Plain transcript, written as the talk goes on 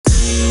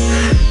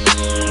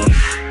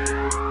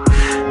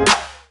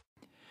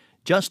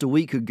Just a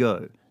week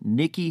ago,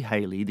 Nikki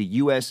Haley, the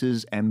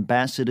US's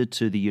ambassador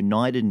to the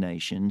United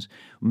Nations,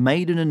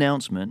 made an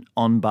announcement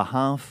on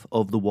behalf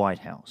of the White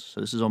House. So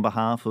this is on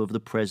behalf of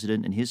the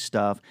president and his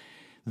staff,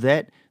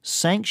 that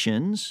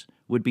sanctions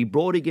would be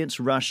brought against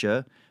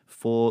Russia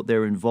for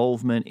their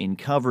involvement in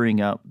covering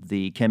up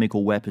the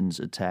chemical weapons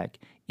attack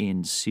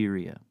in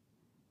Syria.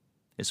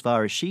 As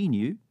far as she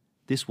knew,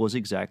 this was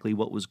exactly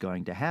what was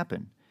going to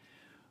happen.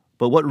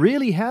 But what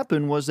really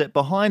happened was that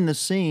behind the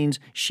scenes,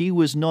 she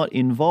was not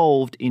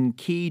involved in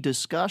key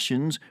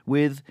discussions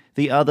with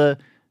the other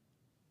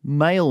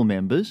male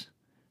members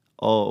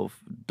of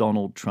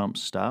Donald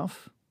Trump's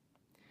staff.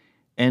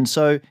 And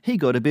so he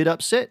got a bit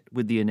upset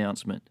with the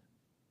announcement,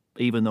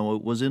 even though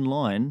it was in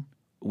line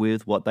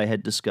with what they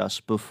had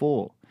discussed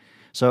before.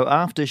 So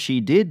after she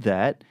did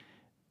that,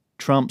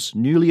 Trump's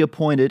newly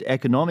appointed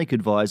economic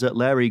advisor,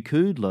 Larry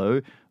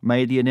Kudlow,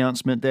 made the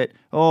announcement that,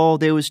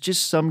 there was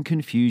just some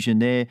confusion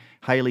there.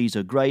 Haley's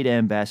a great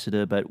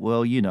ambassador, but,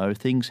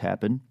 things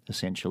happen,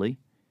 essentially.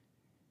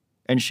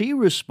 And she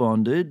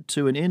responded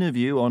to an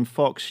interview on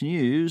Fox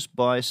News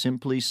by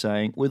simply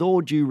saying, with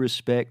all due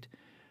respect,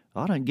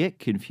 I don't get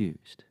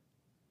confused.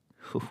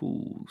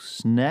 Ooh,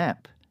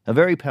 snap. A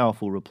very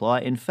powerful reply.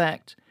 In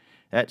fact,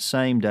 that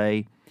same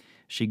day,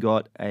 she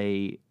got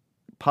a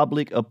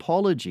public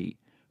apology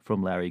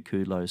from Larry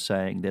Kudlow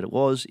saying that it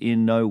was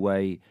in no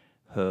way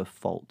her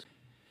fault.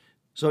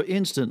 So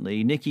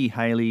instantly, Nikki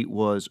Haley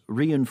was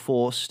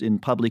reinforced in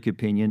public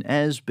opinion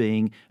as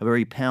being a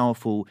very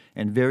powerful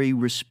and very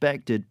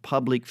respected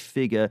public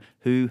figure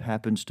who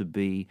happens to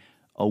be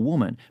a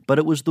woman. But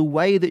it was the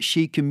way that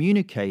she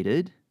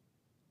communicated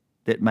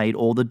that made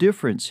all the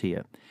difference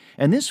here.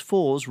 And this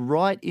falls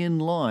right in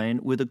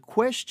line with a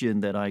question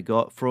that I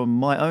got from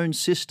my own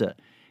sister,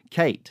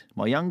 Kate,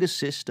 my younger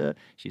sister.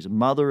 She's a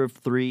mother of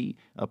three,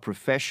 a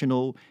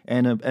professional,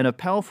 and a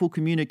powerful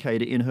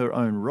communicator in her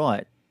own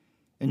right.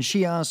 And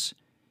she asks,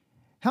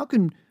 how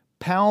can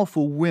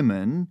powerful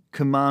women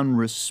command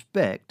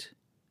respect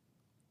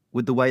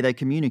with the way they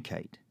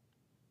communicate?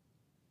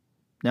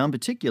 Now, in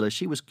particular,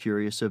 she was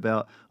curious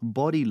about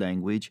body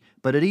language,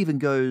 but it even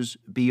goes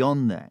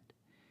beyond that.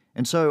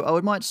 And so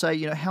I might say,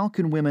 how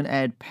can women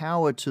add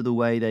power to the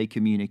way they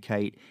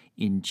communicate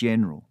in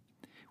general?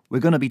 We're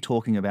going to be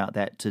talking about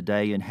that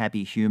today in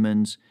Happy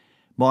Humans.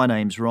 My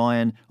name's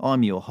Ryan,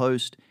 I'm your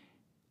host.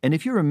 And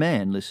if you're a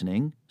man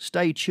listening,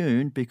 stay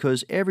tuned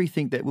because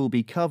everything that we'll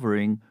be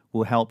covering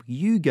will help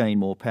you gain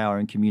more power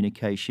in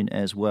communication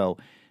as well.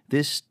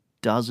 This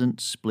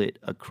doesn't split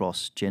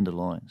across gender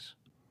lines.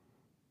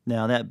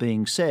 Now, that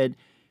being said,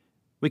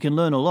 we can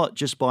learn a lot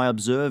just by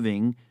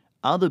observing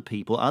other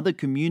people, other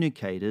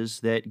communicators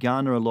that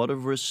garner a lot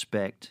of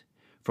respect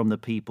from the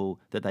people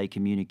that they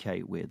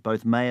communicate with,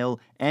 both male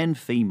and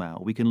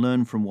female. We can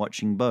learn from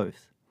watching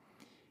both.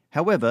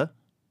 However,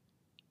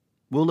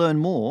 we'll learn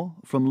more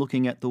from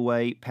looking at the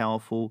way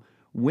powerful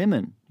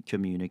women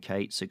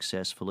communicate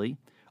successfully,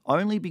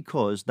 only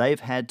because they've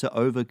had to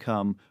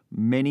overcome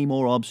many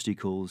more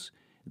obstacles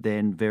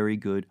than very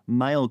good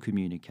male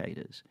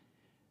communicators,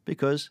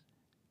 because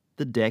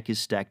the deck is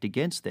stacked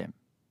against them,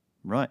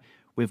 right?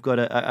 We've got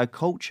a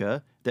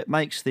culture that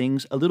makes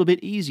things a little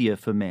bit easier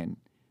for men,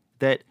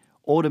 that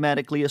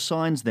automatically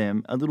assigns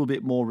them a little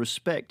bit more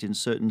respect in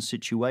certain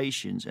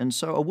situations. And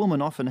so a woman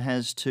often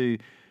has to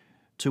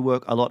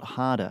work a lot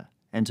harder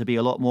and to be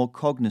a lot more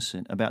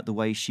cognizant about the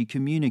way she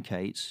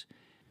communicates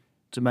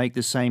to make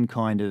the same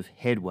kind of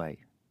headway.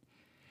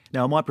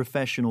 Now, in my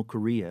professional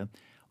career,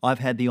 I've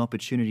had the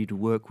opportunity to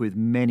work with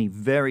many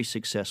very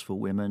successful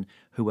women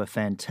who are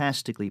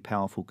fantastically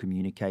powerful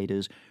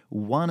communicators,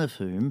 one of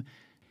whom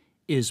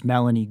is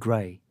Melanie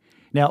Gray.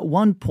 Now, at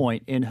one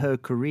point in her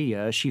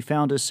career, she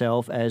found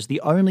herself as the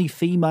only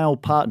female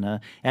partner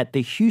at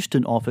the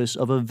Houston office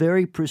of a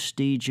very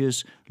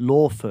prestigious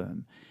law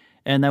firm,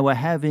 and they were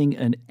having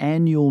an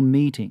annual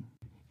meeting.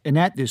 And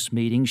at this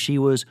meeting, she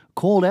was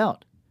called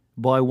out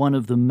by one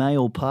of the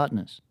male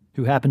partners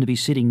who happened to be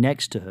sitting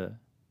next to her.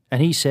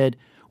 And he said,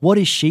 "What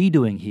is she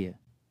doing here?"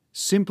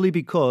 Simply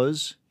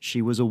because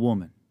she was a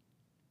woman.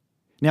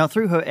 Now,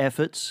 through her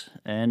efforts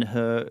and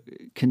her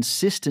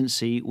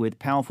consistency with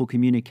powerful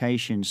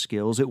communication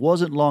skills, it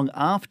wasn't long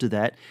after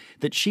that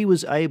she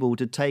was able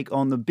to take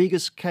on the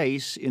biggest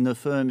case in the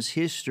firm's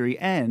history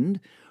and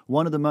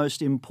one of the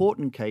most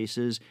important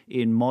cases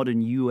in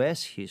modern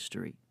U.S.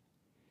 history.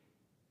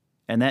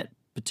 And that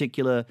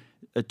particular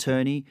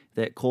attorney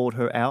that called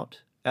her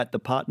out at the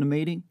partner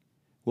meeting,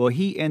 well,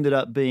 he ended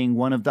up being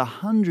one of the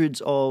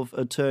hundreds of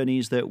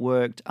attorneys that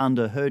worked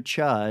under her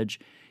charge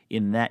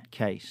in that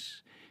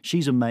case.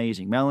 She's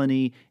amazing.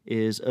 Melanie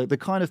is the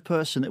kind of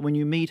person that when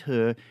you meet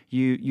her,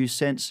 you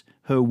sense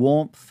her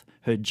warmth,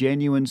 her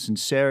genuine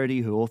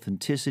sincerity, her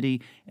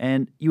authenticity,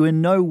 and you in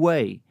no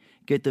way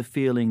get the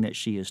feeling that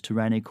she is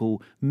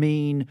tyrannical,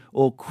 mean,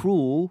 or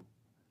cruel,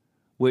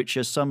 which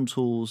are some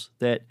tools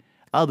that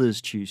others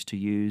choose to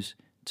use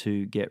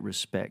to get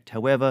respect.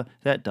 However,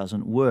 that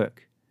doesn't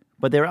work.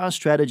 But there are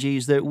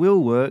strategies that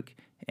will work,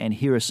 and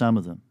here are some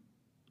of them.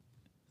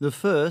 The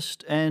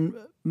first, and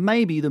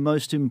maybe the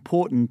most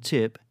important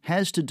tip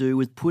has to do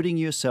with putting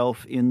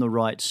yourself in the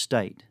right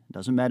state. It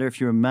doesn't matter if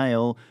you're a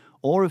male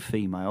or a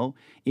female.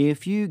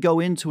 If you go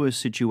into a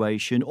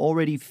situation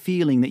already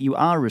feeling that you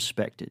are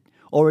respected,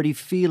 already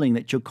feeling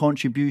that your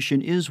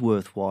contribution is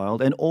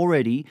worthwhile, and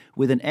already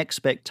with an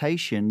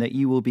expectation that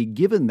you will be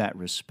given that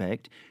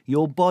respect,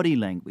 your body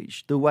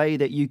language, the way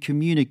that you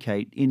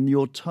communicate in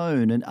your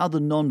tone and other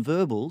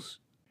nonverbals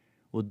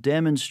will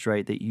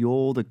demonstrate that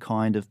you're the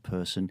kind of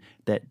person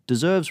that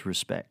deserves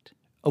respect.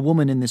 A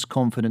woman in this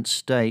confident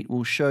state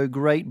will show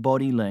great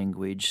body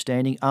language,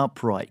 standing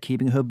upright,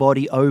 keeping her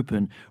body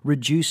open,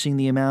 reducing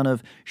the amount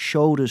of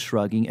shoulder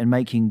shrugging and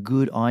making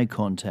good eye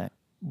contact.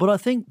 But I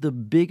think the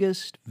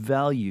biggest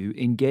value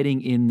in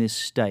getting in this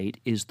state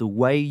is the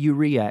way you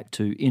react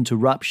to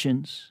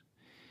interruptions,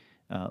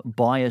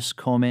 biased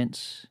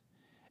comments,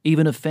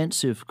 even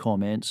offensive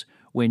comments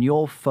when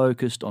you're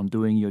focused on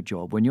doing your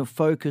job, when you're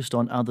focused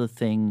on other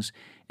things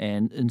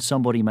and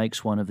somebody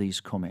makes one of these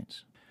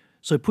comments.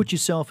 So put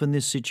yourself in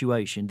this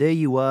situation. There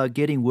you are,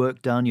 getting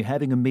work done, you're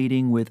having a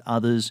meeting with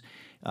others,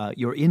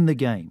 you're in the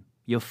game,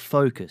 you're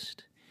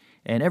focused,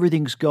 and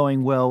everything's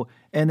going well,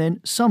 and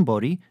then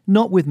somebody,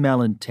 not with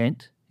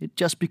malintent,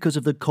 just because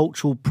of the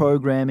cultural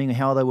programming,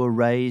 how they were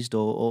raised,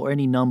 or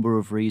any number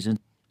of reasons,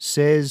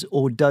 says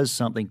or does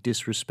something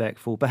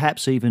disrespectful,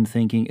 perhaps even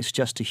thinking it's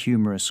just a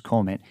humorous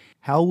comment.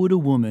 How would a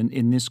woman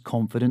in this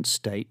confident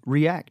state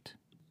react?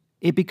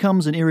 It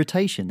becomes an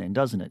irritation then,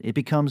 doesn't it? It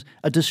becomes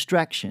a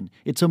distraction.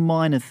 It's a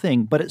minor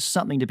thing, but it's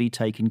something to be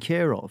taken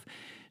care of.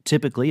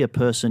 Typically, a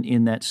person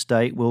in that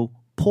state will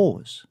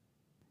pause,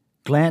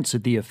 glance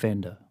at the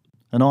offender,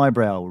 an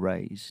eyebrow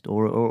raised,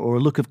 or a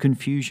look of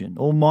confusion,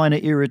 or minor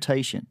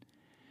irritation.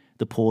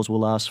 The pause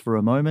will last for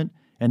a moment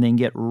and then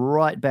get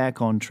right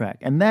back on track.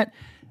 And that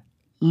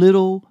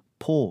little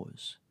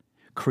pause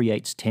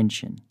creates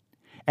tension.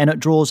 And it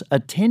draws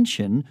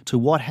attention to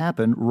what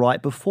happened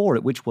right before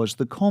it, which was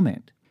the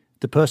comment.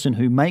 The person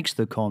who makes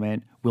the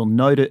comment will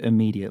note it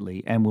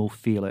immediately and will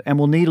feel it and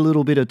will need a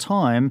little bit of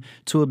time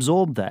to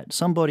absorb that.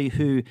 Somebody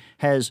who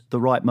has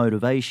the right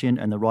motivation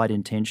and the right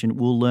intention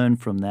will learn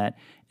from that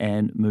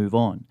and move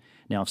on.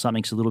 Now, if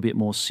something's a little bit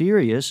more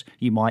serious,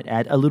 you might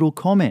add a little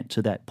comment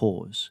to that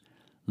pause.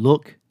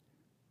 Look,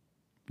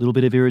 a little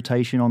bit of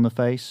irritation on the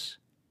face,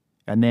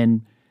 and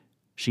then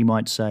she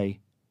might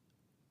say,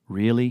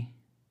 "Really?"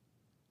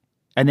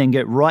 And then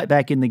get right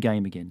back in the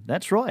game again.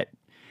 That's right.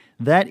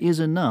 That is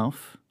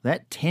enough.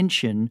 That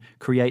tension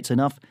creates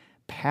enough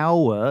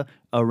power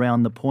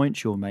around the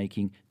points you're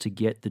making to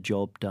get the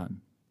job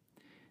done.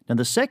 Now,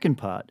 the second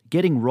part,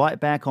 getting right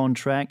back on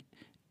track,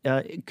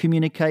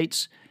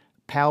 communicates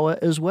power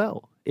as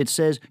well. It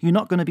says you're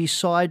not going to be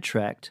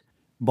sidetracked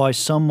by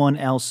someone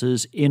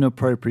else's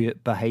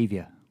inappropriate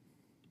behavior.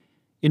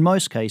 In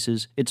most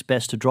cases, it's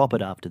best to drop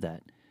it after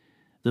that.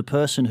 The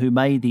person who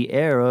made the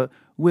error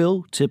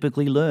will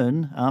typically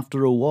learn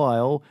after a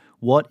while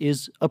what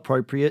is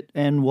appropriate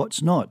and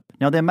what's not.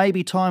 Now, there may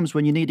be times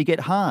when you need to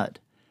get hard,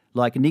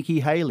 like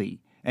Nikki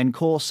Haley, and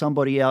call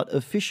somebody out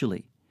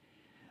officially.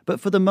 But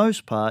for the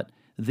most part,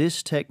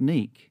 this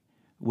technique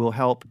will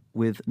help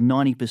with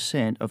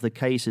 90% of the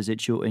cases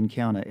that you'll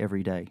encounter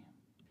every day.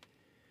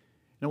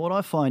 Now, what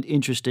I find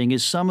interesting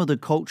is some of the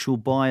cultural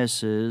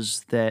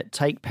biases that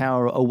take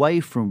power away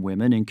from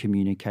women in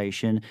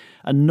communication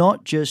are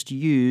not just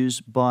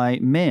used by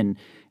men.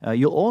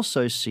 You'll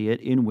also see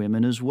it in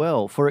women as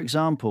well. For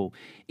example,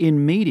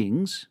 in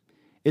meetings,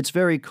 it's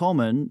very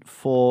common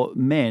for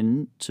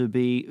men to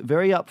be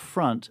very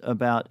upfront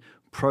about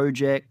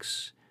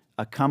projects,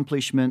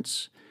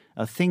 accomplishments,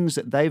 things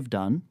that they've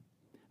done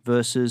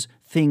versus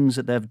things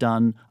that they've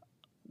done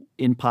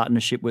in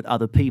partnership with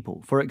other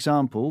people. For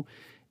example,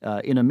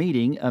 in a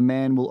meeting, a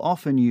man will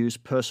often use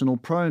personal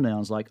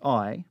pronouns like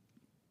I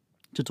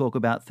to talk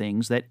about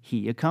things that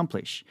he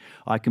accomplished.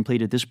 I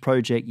completed this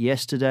project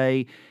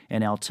yesterday,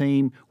 and our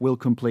team will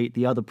complete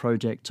the other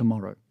project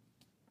tomorrow,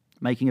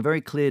 making a very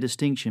clear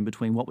distinction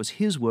between what was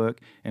his work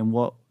and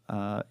what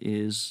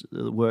is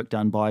the work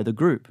done by the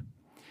group.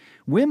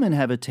 Women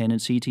have a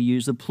tendency to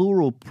use the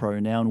plural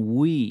pronoun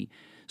we.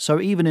 So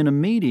even in a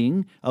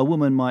meeting, a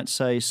woman might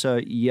say,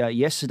 so yeah,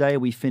 yesterday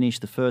we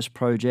finished the first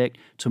project,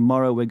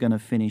 tomorrow we're going to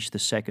finish the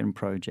second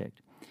project.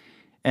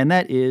 And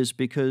that is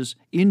because,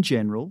 in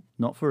general,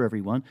 not for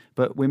everyone,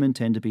 but women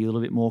tend to be a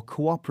little bit more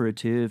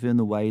cooperative in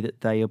the way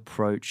that they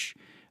approach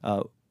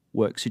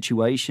work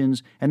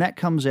situations, and that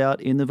comes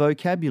out in the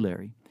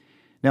vocabulary.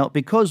 Now,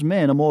 because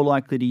men are more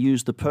likely to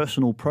use the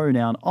personal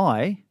pronoun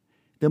I,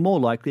 they're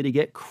more likely to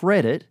get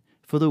credit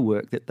for the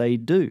work that they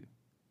do.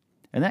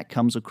 And that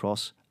comes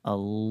across a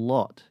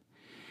lot.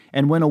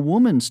 And when a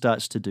woman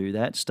starts to do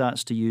that,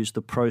 starts to use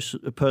the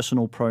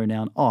personal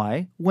pronoun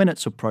I, when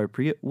it's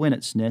appropriate, when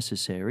it's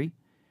necessary,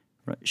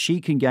 right, she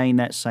can gain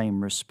that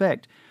same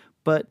respect.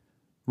 But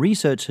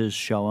research has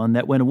shown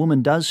that when a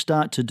woman does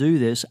start to do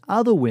this,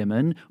 other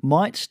women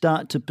might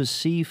start to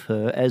perceive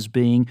her as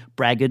being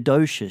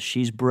braggadocious.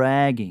 She's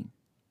bragging.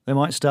 They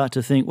might start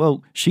to think,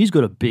 well, she's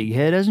got a big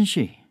head, hasn't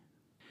she?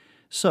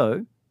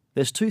 So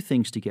there's two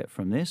things to get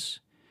from this.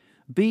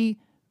 be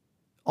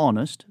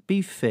honest,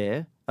 be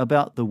fair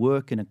about the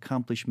work and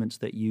accomplishments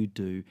that you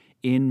do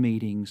in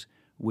meetings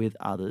with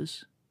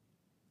others,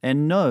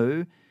 and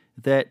know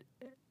that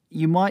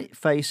you might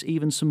face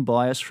even some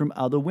bias from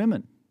other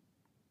women.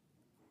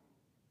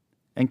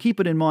 And keep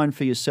it in mind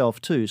for yourself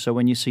too. So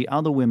when you see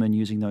other women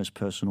using those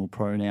personal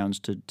pronouns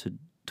to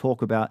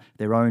talk about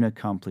their own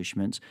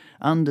accomplishments,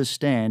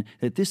 understand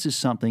that this is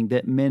something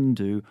that men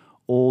do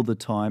all the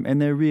time, and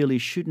there really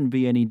shouldn't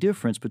be any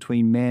difference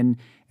between men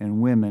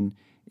and women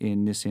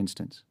in this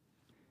instance.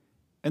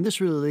 And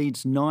this really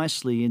leads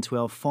nicely into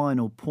our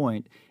final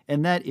point,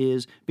 and that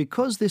is,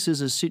 because this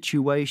is a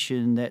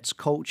situation that's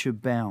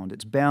culture-bound,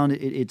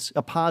 it's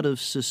a part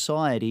of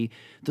society,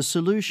 the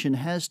solution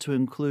has to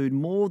include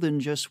more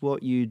than just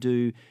what you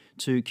do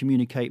to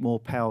communicate more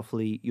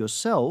powerfully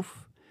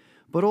yourself,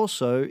 but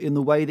also in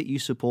the way that you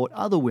support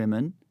other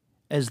women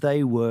as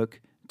they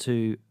work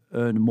to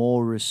earn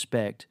more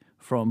respect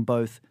from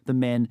both the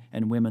men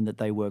and women that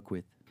they work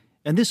with.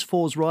 And this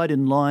falls right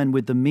in line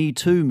with the Me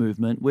Too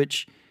movement,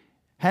 which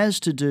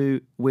has to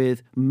do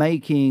with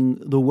making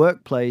the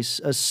workplace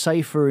a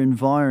safer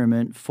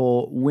environment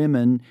for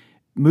women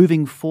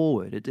moving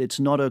forward. It's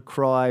not a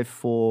cry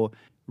for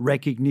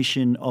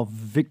recognition of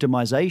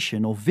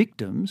victimization or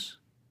victims.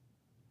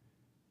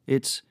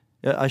 It's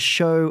a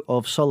show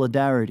of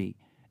solidarity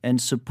and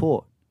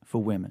support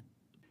for women.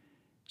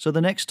 So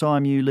the next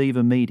time you leave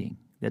a meeting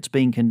that's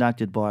being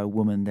conducted by a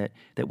woman that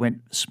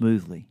went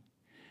smoothly,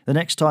 the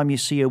next time you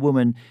see a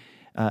woman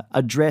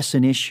address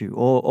an issue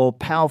or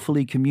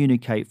powerfully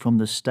communicate from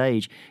the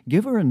stage,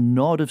 give her a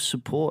nod of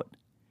support.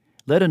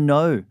 Let her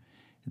know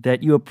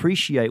that you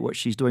appreciate what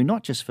she's doing,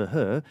 not just for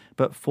her,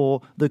 but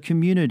for the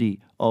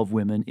community of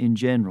women in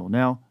general.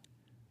 Now,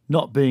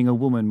 not being a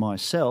woman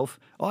myself,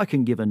 I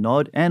can give a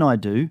nod, and I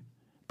do,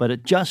 but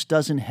it just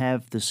doesn't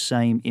have the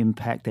same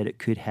impact that it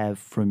could have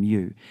from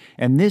you.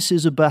 And this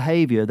is a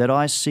behavior that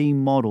I see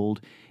modeled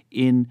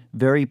in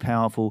very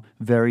powerful,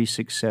 very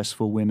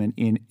successful women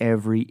in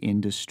every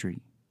industry.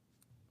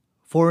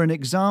 For an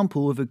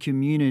example of a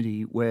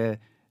community where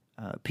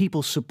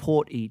people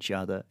support each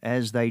other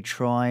as they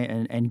try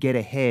and get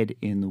ahead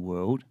in the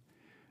world,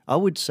 I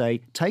would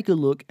say take a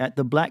look at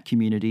the black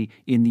community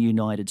in the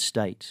United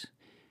States.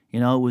 You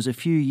know, it was a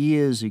few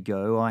years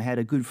ago, I had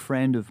a good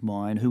friend of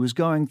mine who was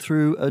going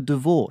through a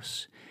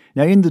divorce.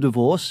 Now, in the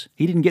divorce,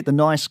 he didn't get the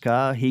nice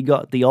car, he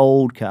got the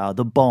old car,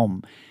 the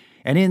bomb.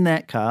 And in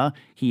that car,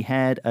 he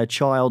had a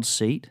child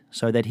seat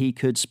so that he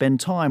could spend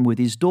time with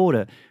his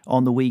daughter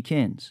on the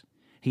weekends.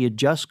 He had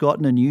just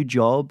gotten a new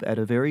job at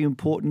a very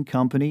important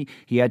company.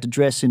 He had to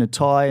dress in a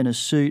tie and a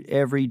suit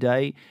every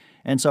day.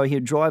 And so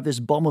he'd drive this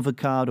bomb of a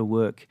car to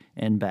work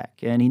and back.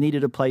 And he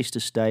needed a place to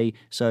stay,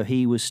 so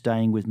he was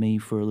staying with me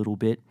for a little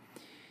bit.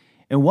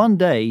 And one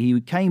day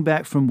he came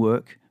back from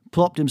work,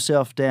 plopped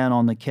himself down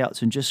on the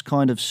couch and just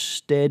kind of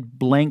stared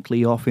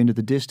blankly off into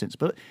the distance.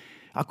 But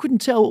I couldn't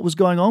tell what was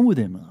going on with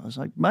him. I was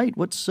like, mate,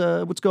 what's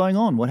going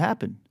on? What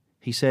happened?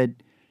 He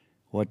said,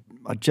 well,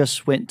 I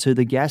just went to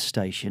the gas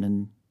station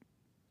and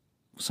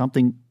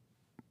something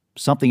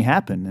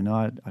happened and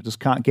I just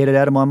can't get it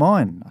out of my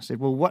mind. I said,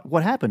 well,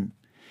 what happened?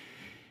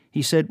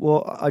 He said,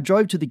 well, I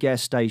drove to the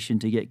gas station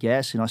to get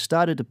gas and I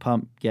started to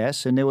pump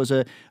gas and there was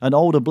an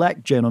older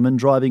black gentleman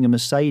driving a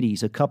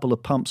Mercedes a couple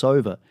of pumps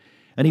over.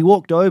 And he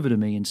walked over to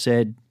me and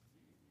said,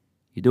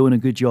 you're doing a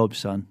good job,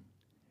 son.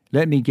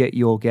 Let me get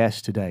your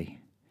gas today.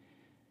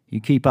 You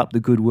keep up the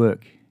good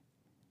work.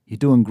 You're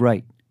doing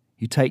great.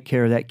 You take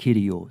care of that kid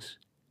of yours.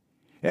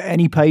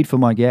 And he paid for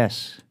my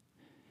gas.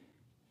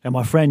 And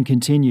my friend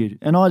continued,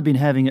 and I'd been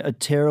having a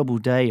terrible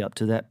day up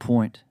to that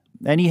point.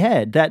 And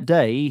that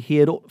day, he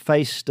had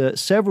faced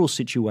several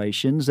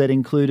situations that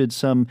included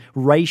some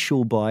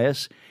racial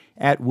bias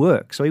at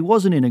work. So he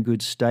wasn't in a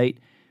good state,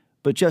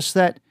 but just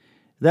that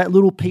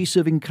little piece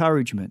of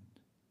encouragement,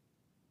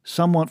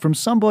 from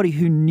somebody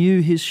who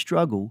knew his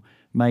struggle,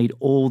 made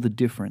all the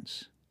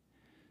difference.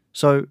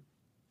 So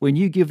when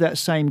you give that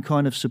same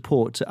kind of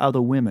support to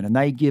other women and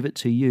they give it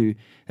to you,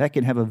 that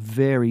can have a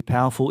very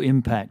powerful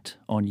impact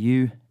on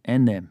you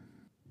and them.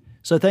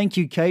 So thank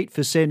you, Kate,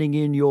 for sending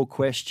in your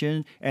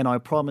question, and I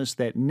promise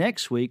that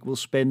next week we'll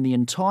spend the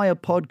entire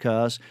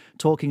podcast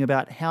talking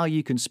about how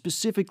you can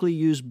specifically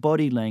use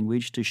body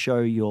language to show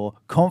you're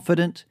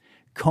confident,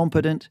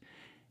 competent,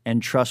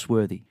 and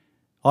trustworthy.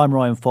 I'm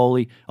Ryan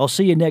Foley. I'll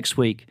see you next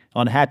week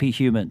on Happy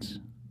Humans.